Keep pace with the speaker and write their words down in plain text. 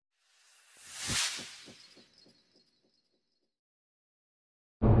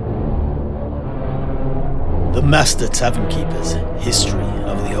The Master Tavern Keeper's History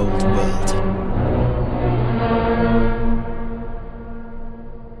of the Old World.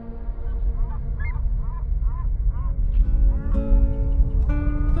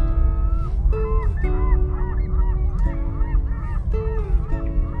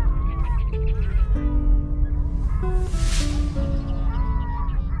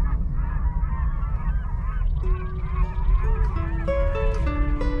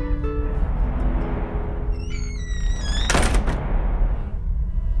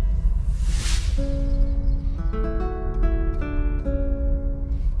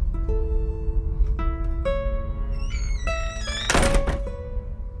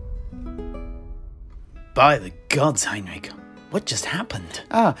 By the gods, Heinrich, what just happened?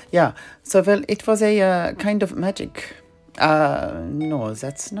 Yeah. So, well, it was a kind of magic. No,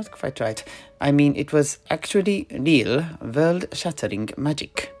 that's not quite right. I mean, it was actually real, world-shattering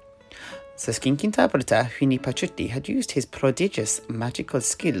magic. The skink interpreter, Heinrich had used his prodigious magical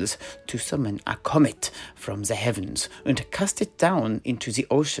skills to summon a comet from the heavens and cast it down into the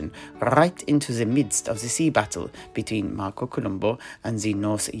ocean, right into the midst of the sea battle between Marco Columbo and the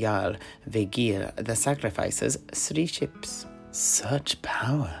Norse Jarl Vegeir the Sacrificer's 3 ships. Such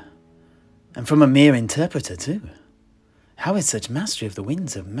power. And from a mere interpreter, too. How is such mastery of the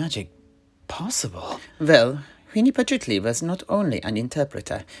winds of magic possible? Well, Heinrich was not only an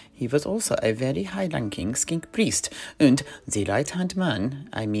interpreter, he was also a very high-ranking skink priest, and the right-hand man,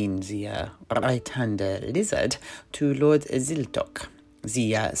 the right-hand lizard, to Lord Ziltok,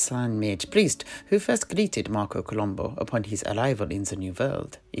 the slan mage priest who first greeted Marco Columbo upon his arrival in the New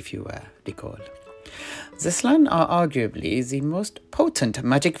World, if you recall. The slan are arguably the most potent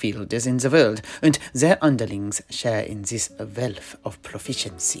magic wielders in the world, and their underlings share in this wealth of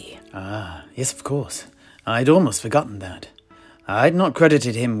proficiency. Ah, yes, of course. I'd almost forgotten that. I'd not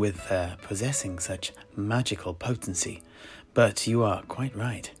credited him with possessing such magical potency, but you are quite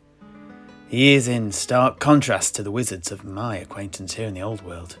right. He is in stark contrast to the wizards of my acquaintance here in the Old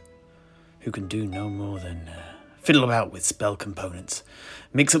World, who can do no more than fiddle about with spell components,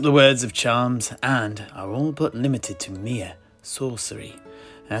 mix up the words of charms, and are all but limited to mere sorcery,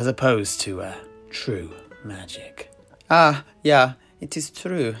 as opposed to true magic. Yeah, it is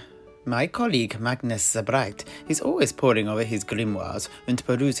true. My colleague Magnus the Bright is always poring over his grimoires and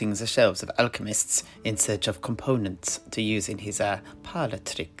perusing the shelves of alchemists in search of components to use in his parlor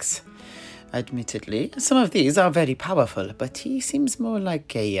tricks. Admittedly, some of these are very powerful, but he seems more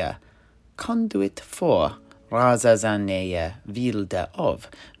like a conduit for, rather than a wielder of,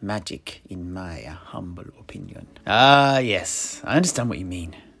 magic, in my humble opinion. Ah, yes, I understand what you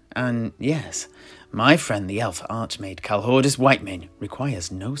mean. And yes, my friend the elf archmage Calhordus Whitemane requires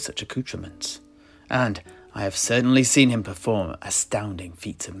no such accoutrements, and I have certainly seen him perform astounding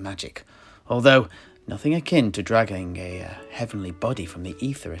feats of magic, although nothing akin to dragging a heavenly body from the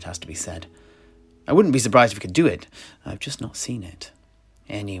ether, it has to be said. I wouldn't be surprised if he could do it, I've just not seen it.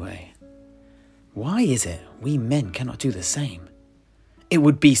 Anyway, why is it we men cannot do the same? It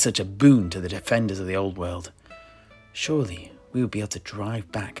would be such a boon to the defenders of the old world. Surely we would be able to drive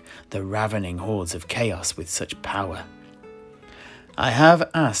back the ravening hordes of chaos with such power. I have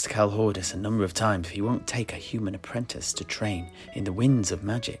asked Calhordus a number of times if he won't take a human apprentice to train in the winds of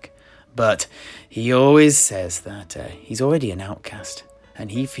magic, but he always says that he's already an outcast,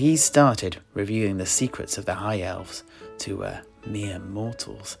 and if he started revealing the secrets of the High Elves to mere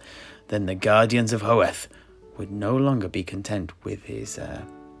mortals, then the Guardians of Hoeth would no longer be content with his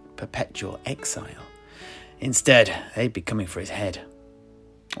perpetual exile. Instead, they'd be coming for his head.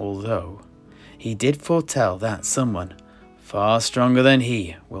 Although, he did foretell that someone far stronger than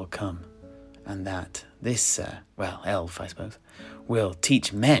he will come, and that this, elf, I suppose, will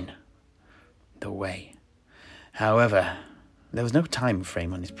teach men the way. However, there was no time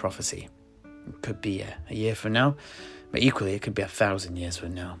frame on his prophecy. It could be a year from now, but equally it could be 1,000 years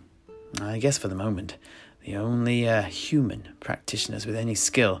from now. I guess for the moment, the only human practitioners with any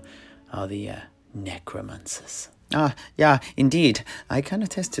skill are the necromancers. Yeah, indeed. I can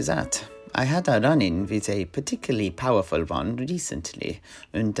attest to that. I had a run-in with a particularly powerful one recently,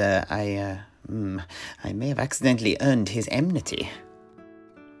 and I may have accidentally earned his enmity.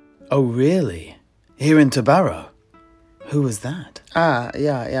 Oh, really? Here in Tobaro? Who was that?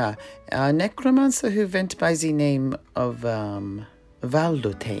 Yeah. A necromancer who went by the name of,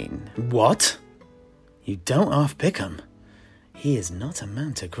 Valdotane. What? You don't half-pick him. He is not a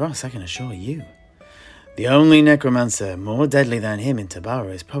man to cross, I can assure you. The only necromancer more deadly than him in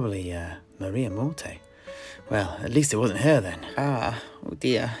Tobaro is probably Maria Morte. Well, at least it wasn't her then. Oh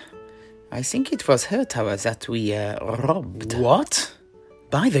dear. I think it was her tower that we robbed. What?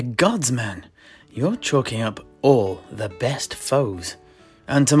 By the gods, man! You're chalking up all the best foes.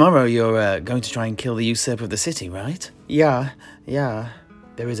 And tomorrow you're going to try and kill the usurper of the city, right? Yeah.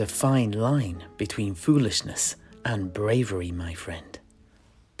 There is a fine line between foolishness and bravery, my friend.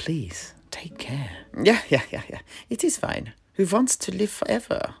 Please, take care. Yeah. It is fine. Who wants to live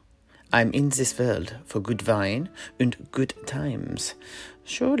forever? I'm in this world for good wine and good times.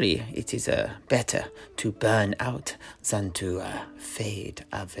 Surely it is better to burn out than to fade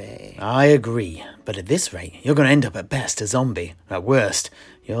away. I agree, but at this rate, you're going to end up at best a zombie. At worst,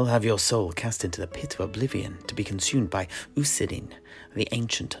 you'll have your soul cast into the pit of oblivion to be consumed by Usirin, the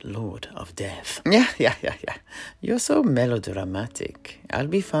ancient lord of death. Yeah. You're so melodramatic. I'll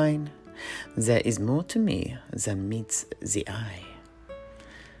be fine. There is more to me than meets the eye.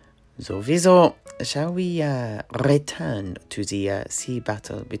 Sowieso, shall we return to the sea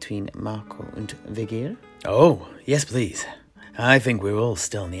battle between Marco and Vegeir? Oh, yes, please. I think we're all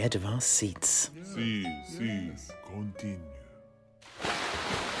still on the edge of our seats. Si, continue.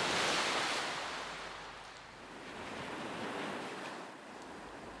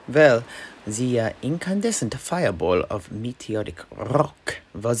 Well, the incandescent fireball of meteoric rock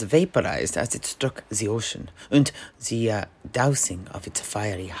was vaporized as it struck the ocean, and the dousing of its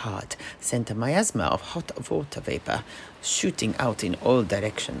fiery heart sent a miasma of hot water vapor shooting out in all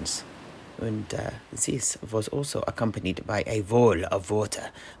directions. And this was also accompanied by a wall of water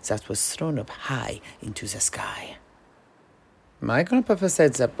that was thrown up high into the sky. My grandpapa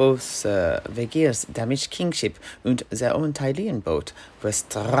said that both Vegeir's damaged kingship and their own Tilean boat were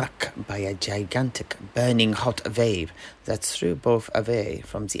struck by a gigantic burning hot wave that threw both away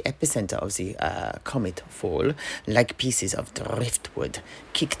from the epicenter of the comet fall like pieces of driftwood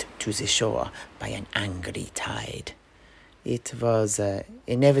kicked to the shore by an angry tide. It was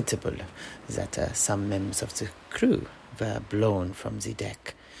inevitable that some members of the crew were blown from the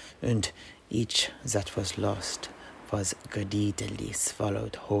deck, and each that was lost was greedily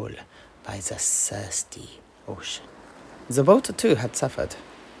swallowed whole by the thirsty ocean. The boat too had suffered.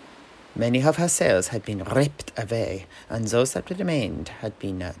 Many of her sails had been ripped away, and those that remained had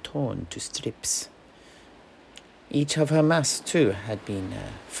been torn to strips. Each of her masts too had been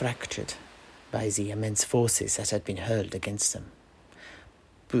fractured by the immense forces that had been hurled against them.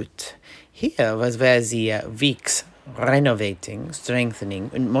 But here was where the weeks renovating,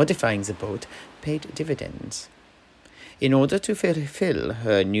 strengthening, and modifying the boat paid dividends. In order to fulfill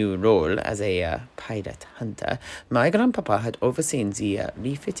her new role as a pirate hunter, my grandpapa had overseen the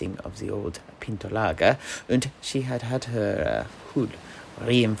refitting of the old Pintolaga, and she had had her hull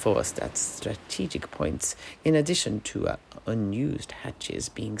reinforced at strategic points, in addition to unused hatches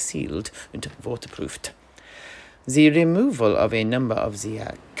being sealed and waterproofed. The removal of a number of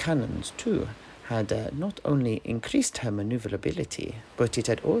the cannons, too, had not only increased her maneuverability, but it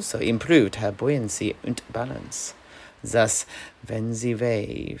had also improved her buoyancy and balance. Thus, when the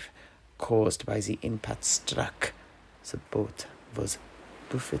wave caused by the impact struck, the boat was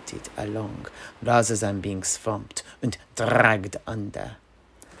buffeted along rather than being swamped and dragged under.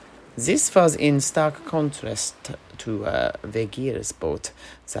 This was in stark contrast to Vegeir's boat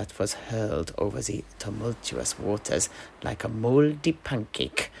that was hurled over the tumultuous waters like a mouldy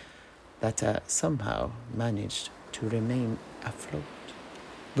pancake that somehow managed to remain afloat.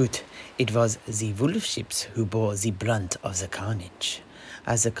 But it was the wolf ships who bore the brunt of the carnage,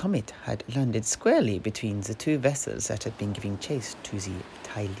 as the comet had landed squarely between the two vessels that had been giving chase to the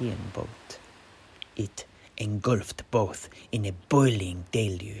Tilean boat. It engulfed both in a boiling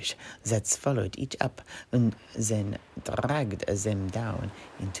deluge that swallowed each up and then dragged them down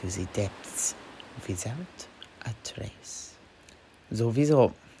into the depths without a trace.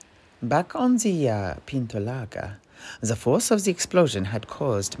 Sowieso, back on the Pintolaga, the force of the explosion had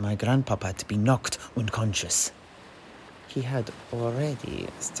caused my grandpapa to be knocked unconscious. He had already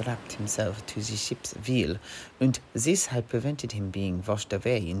strapped himself to the ship's wheel, and this had prevented him being washed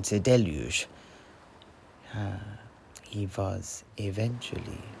away in the deluge. He was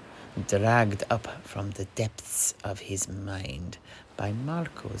eventually dragged up from the depths of his mind by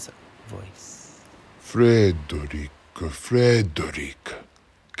Marco's voice. Frederick,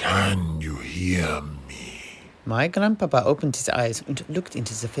 can you hear me? My grandpapa opened his eyes and looked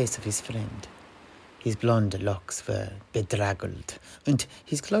into the face of his friend. His blonde locks were bedraggled, and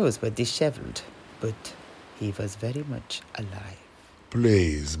his clothes were dishevelled, but he was very much alive.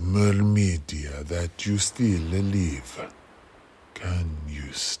 Please, Mermedia, that you still live. Can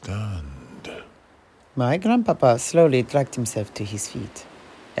you stand? My grandpapa slowly dragged himself to his feet.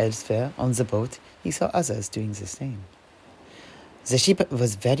 Elsewhere, on the boat, he saw others doing the same. The ship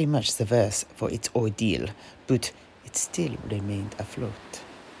was very much the worse for its ordeal, but it still remained afloat.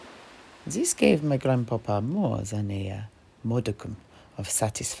 This gave my grandpapa more than a modicum of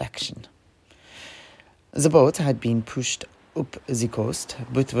satisfaction. The boat had been pushed up the coast,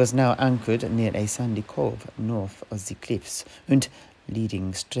 but was now anchored near a sandy cove north of the cliffs and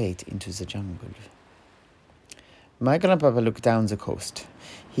leading straight into the jungle. My grandpapa looked down the coast.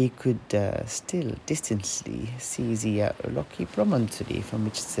 He could still distantly see the rocky promontory from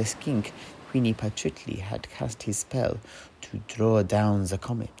which the skink Queenie Patchouli had cast his spell to draw down the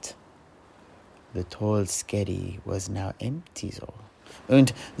comet. The tall skerry was now empty though,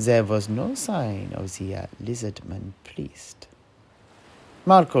 and there was no sign of the lizardman priest.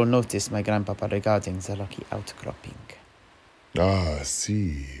 Marco noticed my grandpapa regarding the rocky outcropping. Ah,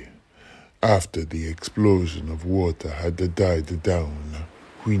 see. After the explosion of water had died down,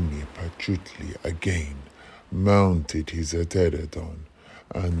 Heinrich Patchouli again mounted his pterodon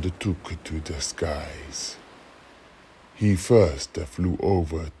and took to the skies. He first flew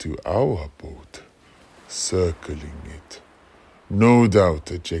over to our boat, circling it, no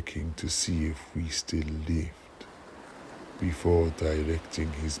doubt checking to see if we still lived, before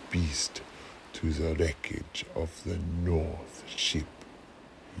directing his beast to the wreckage of the North ship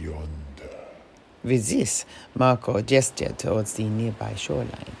yonder. With this, Marco gestured towards the nearby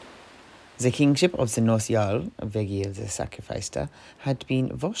shoreline. The kingship of the North Jarl, Vegeir the Sacrificer, had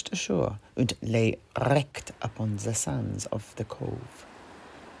been washed ashore and lay wrecked upon the sands of the cove.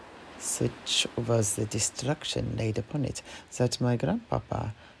 Such was the destruction laid upon it that my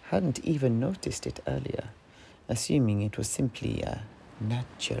grandpapa hadn't even noticed it earlier, assuming it was simply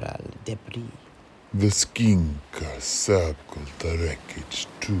natural debris. The skink circled the wreckage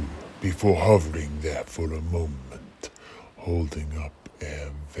too, before hovering there for a moment, holding up a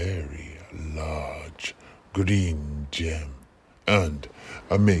very large green gem, and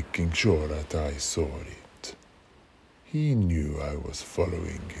making sure that I saw it. He knew I was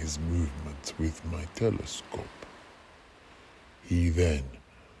following his movements with my telescope. He then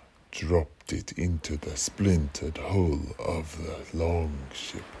dropped it into the splintered hull of the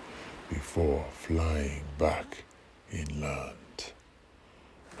longship before flying back inland.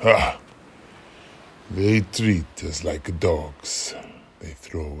 Ha! They treat us like dogs. They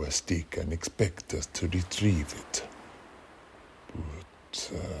throw a stick and expect us to retrieve it.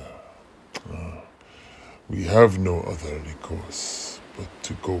 But we have no other recourse but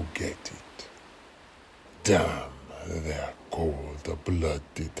to go get it. Damn their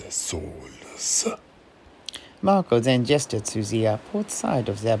cold-blooded souls. Marco then gestured to the port side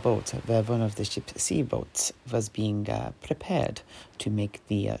of their boat, where one of the ship's seaboats was being prepared to make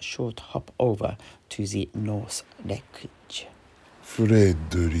the short hop over to the North wreckage.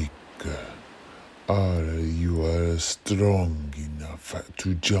 Frederick, are you strong enough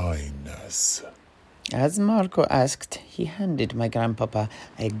to join us? As Marco asked, he handed my grandpapa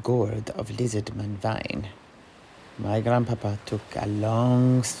a gourd of lizardman wine. My grandpapa took a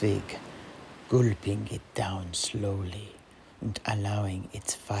long swig, gulping it down slowly and allowing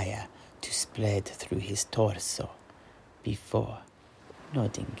its fire to spread through his torso before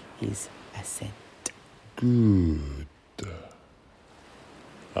nodding his assent. Good.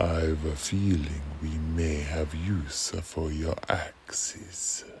 I've a feeling we may have use for your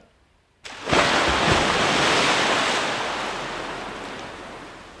axes.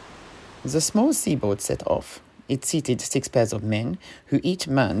 The small seaboat set off. It seated 6 pairs of men, who each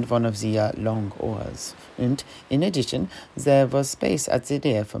manned one of the long oars. And, in addition, there was space at the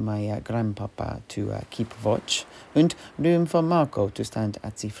rear for my grandpapa to keep watch, and room for Marco to stand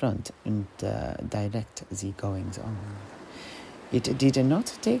at the front and direct the goings-on. It did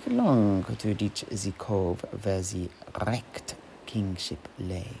not take long to reach the cove where the wrecked kingship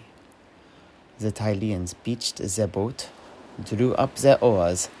lay. The Tileans beached their boat, drew up their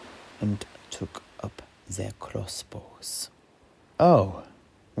oars, and took up their crossbows. Oh,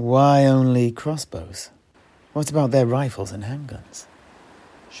 why only crossbows? What about their rifles and handguns?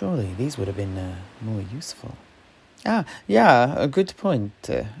 Surely these would have been more useful. Yeah, a good point.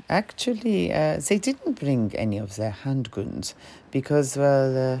 Actually, they didn't bring any of their handguns because,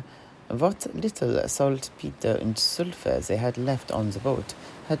 what little saltpeter and sulfur they had left on the boat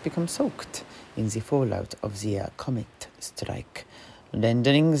had become soaked in the fallout of the comet strike,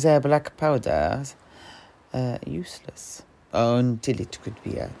 rendering their black powder useless. Until it could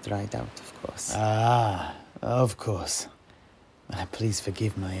be dried out, of course. Of course. Please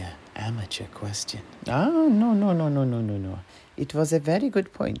forgive my amateur question. No. It was a very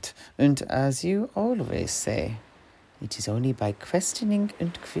good point. And as you always say, it is only by questioning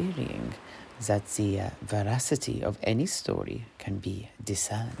and querying that the veracity of any story can be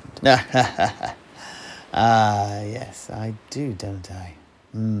discerned. Yes, I do, don't I?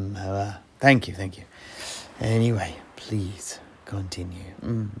 Thank you. Anyway, please continue.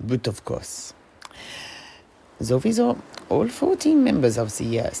 But of course. Sowieso, all 14 members of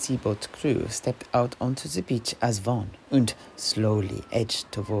the seaboat crew stepped out onto the beach as one and slowly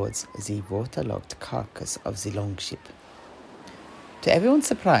edged towards the waterlogged carcass of the longship. To everyone's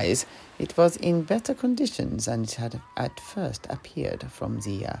surprise, it was in better conditions than it had at first appeared from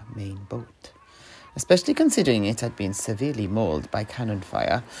the main boat, especially considering it had been severely mauled by cannon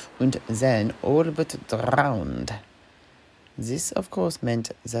fire and then all but drowned. This, of course,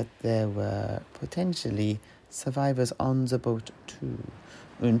 meant that there were potentially survivors on the boat too,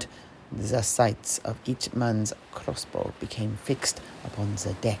 and the sights of each man's crossbow became fixed upon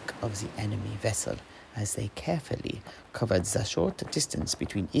the deck of the enemy vessel as they carefully covered the short distance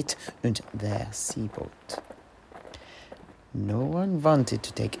between it and their seaboat. No one wanted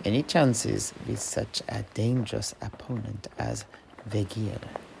to take any chances with such a dangerous opponent as Vegeir,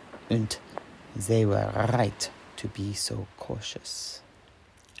 and they were right to be so cautious.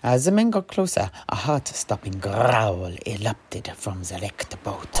 As the men got closer, a heart-stopping growl erupted from the wrecked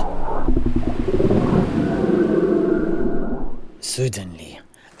boat. Suddenly,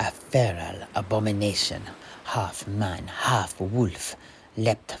 a feral abomination, half man, half wolf,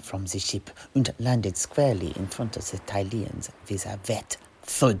 leapt from the ship and landed squarely in front of the Tileans with a wet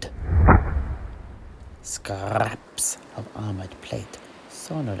thud. Scraps of armored plate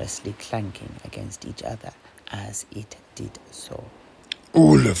sonorously clanking against each other as it did so.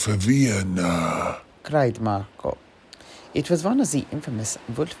 Olaf Vienna, cried Marco. It was one of the infamous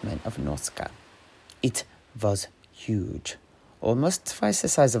wolfmen of Norska. It was huge, almost twice the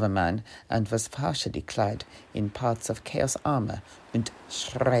size of a man, and was partially clad in parts of chaos armor and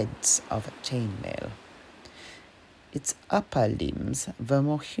shreds of chainmail. Its upper limbs were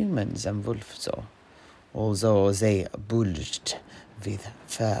more human than wolf, although they bulged with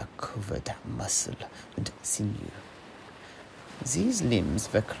fur-covered muscle and sinew. These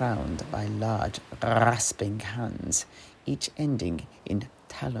limbs were crowned by large, rasping hands, each ending in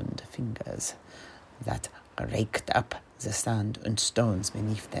taloned fingers that raked up the sand and stones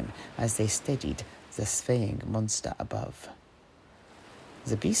beneath them as they steadied the swaying monster above.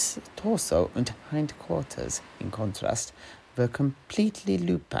 The beast's torso and hindquarters, in contrast, were completely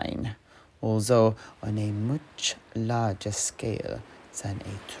lupine, although on a much larger scale than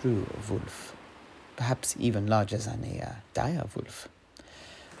a true wolf. Perhaps even larger than a dire wolf.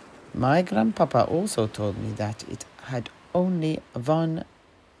 My grandpapa also told me that it had only one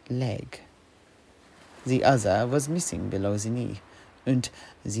leg. The other was missing below the knee, and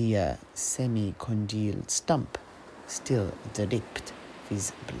the semi-congealed stump still dripped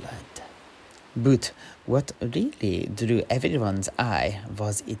with blood. But what really drew everyone's eye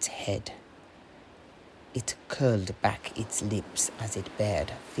was its head. It curled back its lips as it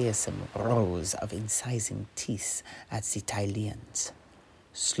bared fearsome rows of incising teeth at the Tileans,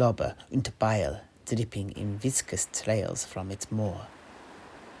 slobber and bile dripping in viscous trails from its maw.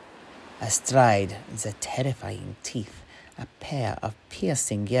 Astride the terrifying teeth, a pair of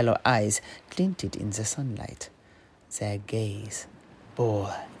piercing yellow eyes glinted in the sunlight. Their gaze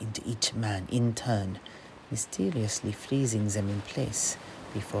bore into each man in turn, mysteriously freezing them in place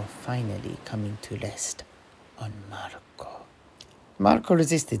before finally coming to rest on Marco. Marco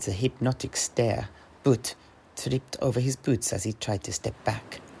resisted the hypnotic stare, but tripped over his boots as he tried to step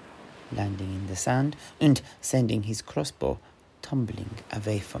back, landing in the sand and sending his crossbow tumbling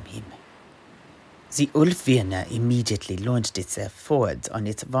away from him. The Ulfwiener immediately launched itself forward on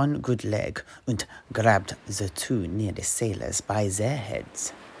its one good leg and grabbed the two nearest sailors by their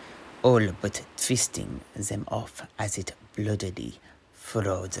heads, all but twisting them off as it bloodily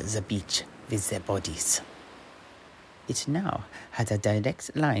furrowed the beach with their bodies. It now had a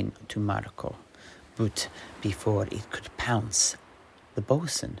direct line to Marco, but before it could pounce, the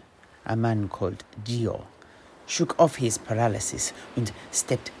bosun, a man called Gio, shook off his paralysis and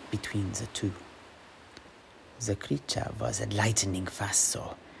stepped between the two. The creature was lightning fast,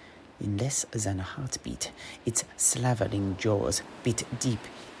 in less than a heartbeat, its slavering jaws bit deep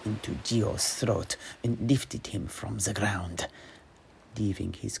into Gio's throat and lifted him from the ground,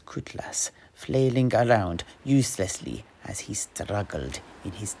 leaving his cutlass flailing around uselessly as he struggled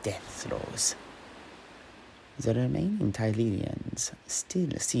in his death throes. The remaining Tileans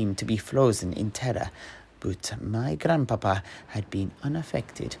still seemed to be frozen in terror, but my grandpapa had been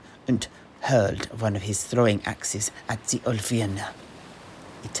unaffected and hurled one of his throwing axes at the Ulfwiener.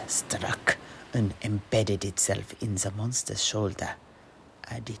 It struck and embedded itself in the monster's shoulder.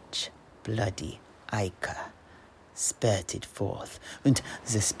 A rich, bloody ichor spurted forth, and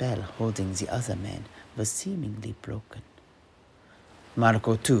the spell holding the other men was seemingly broken.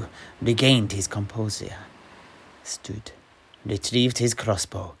 Marco, too, regained his composure, stood, retrieved his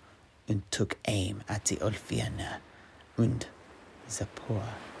crossbow, and took aim at the Ulfianer and the poor,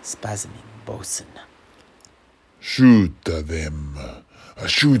 spasming bosun. Shoot them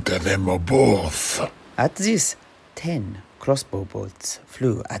both. At this, 10 crossbow bolts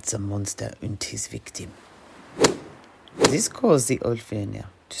flew at the monster and his victim. This caused the Ulfianer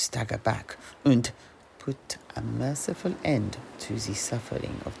to stagger back and put a merciful end to the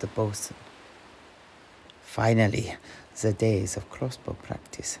suffering of the bosun. Finally, the days of crossbow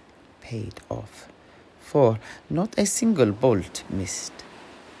practice paid off, for not a single bolt missed.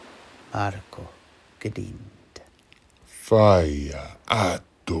 Marco grinned. Fire at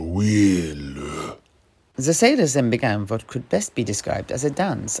the will. The sailors then began what could best be described as a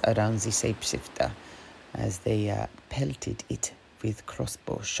dance around the shapeshifter as they pelted it with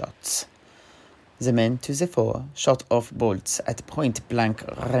crossbow shots. The men to the fore shot off bolts at point-blank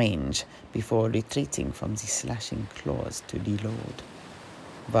range before retreating from the slashing claws to reload,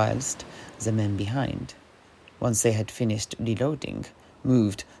 whilst the men behind, once they had finished reloading,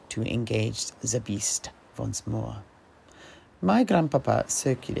 moved to engage the beast once more. My grandpapa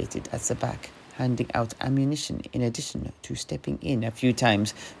circulated at the back, handing out ammunition in addition to stepping in a few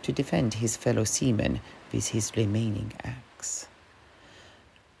times to defend his fellow seamen with his remaining axe.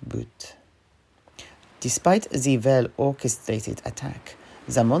 But despite the well-orchestrated attack,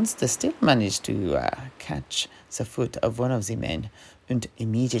 the monster still managed to catch the foot of one of the men and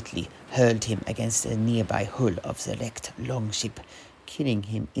immediately hurled him against the nearby hull of the wrecked longship, killing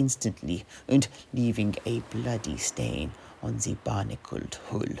him instantly and leaving a bloody stain on the barnacled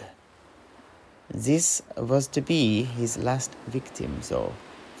hull. This was to be his last victim, though,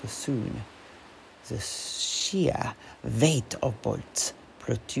 for soon the sheer weight of bolts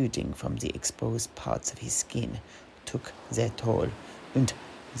protruding from the exposed parts of his skin took their toll, and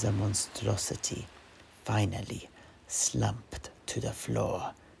the monstrosity finally slumped to the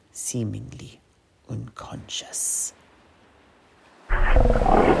floor, seemingly unconscious.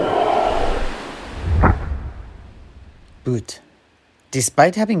 But,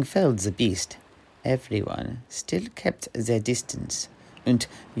 despite having felled the beast, everyone still kept their distance and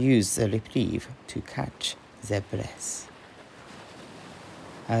used the reprieve to catch their breaths.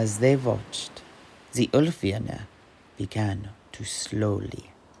 As they watched, the Ulfianer began to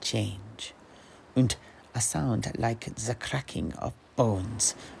slowly change, and a sound like the cracking of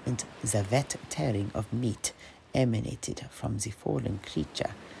bones and the wet tearing of meat emanated from the fallen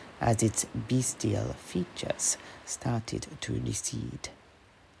creature as its bestial features started to recede.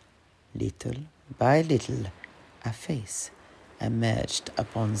 Little by little, a face emerged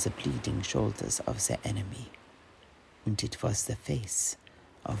upon the bleeding shoulders of the enemy, and it was the face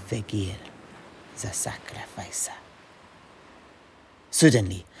of Vegeir the Sacrificer.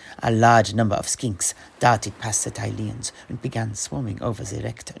 Suddenly, a large number of skinks darted past the Tileans and began swarming over the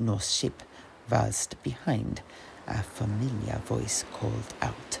wrecked Norse ship, whilst behind, a familiar voice called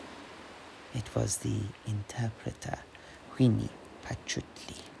out. It was the interpreter, Winnie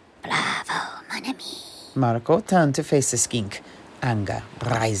Pachutli. Bravo, mon ami. Marco turned to face the skink, anger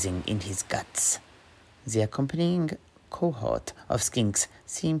rising in his guts. The accompanying cohort of skinks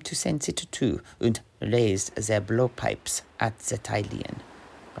seemed to sense it too and raised their blowpipes at the Tilean,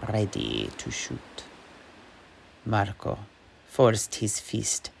 ready to shoot. Marco forced his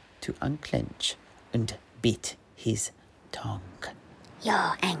fist to unclench and bit his tongue.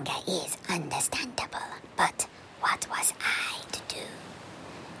 Your anger is understandable, but what was I to do?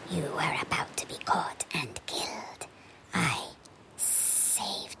 You were about to be caught and killed. I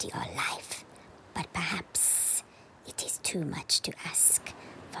saved your life, but perhaps it is too much to ask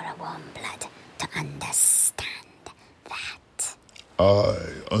for a warm blood to understand that. I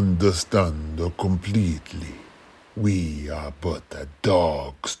understand completely. We are but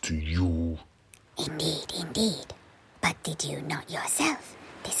dogs to you. Indeed, indeed. But did you not yourself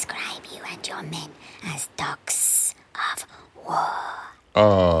describe you and your men as dogs of war?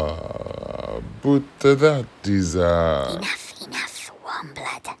 But that is Enough, warm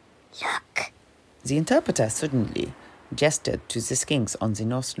blood. Look. The interpreter suddenly gestured to the skinks on the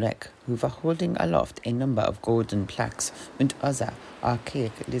Norse wreck, who were holding aloft a number of golden plaques and other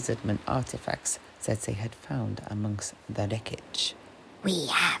archaic lizardman artifacts that they had found amongst the wreckage. We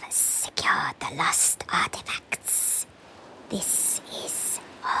have secured the lost artifacts. This is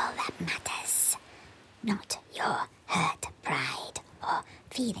all that matters, not your hurt pride or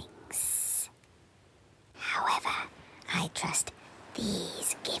feelings. However, I trust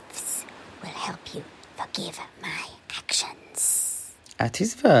these gifts will help you forgive my actions. At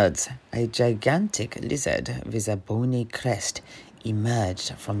his words, a gigantic lizard with a bony crest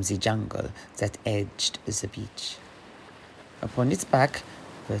emerged from the jungle that edged the beach. Upon its back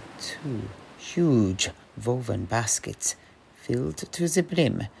were 2 huge woven baskets filled to the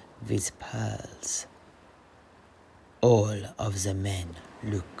brim with pearls. All of the men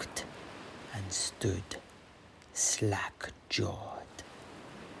looked and stood slack-jawed.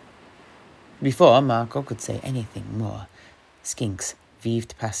 Before Marco could say anything more, skinks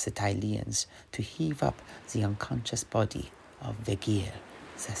weaved past the Tileans to heave up the unconscious body of Vegeir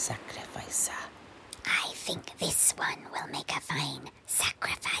the Sacrificer. I think this one will make a fine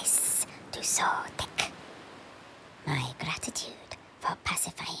sacrifice to Sortek. My gratitude for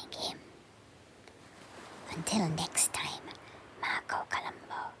pacifying him. Until next time, Marco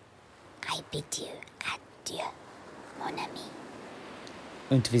Columbo, I bid you adieu, mon ami.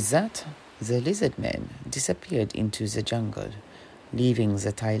 And with that, the lizard men disappeared into the jungle, leaving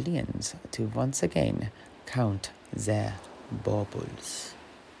the Tileans to once again count their baubles.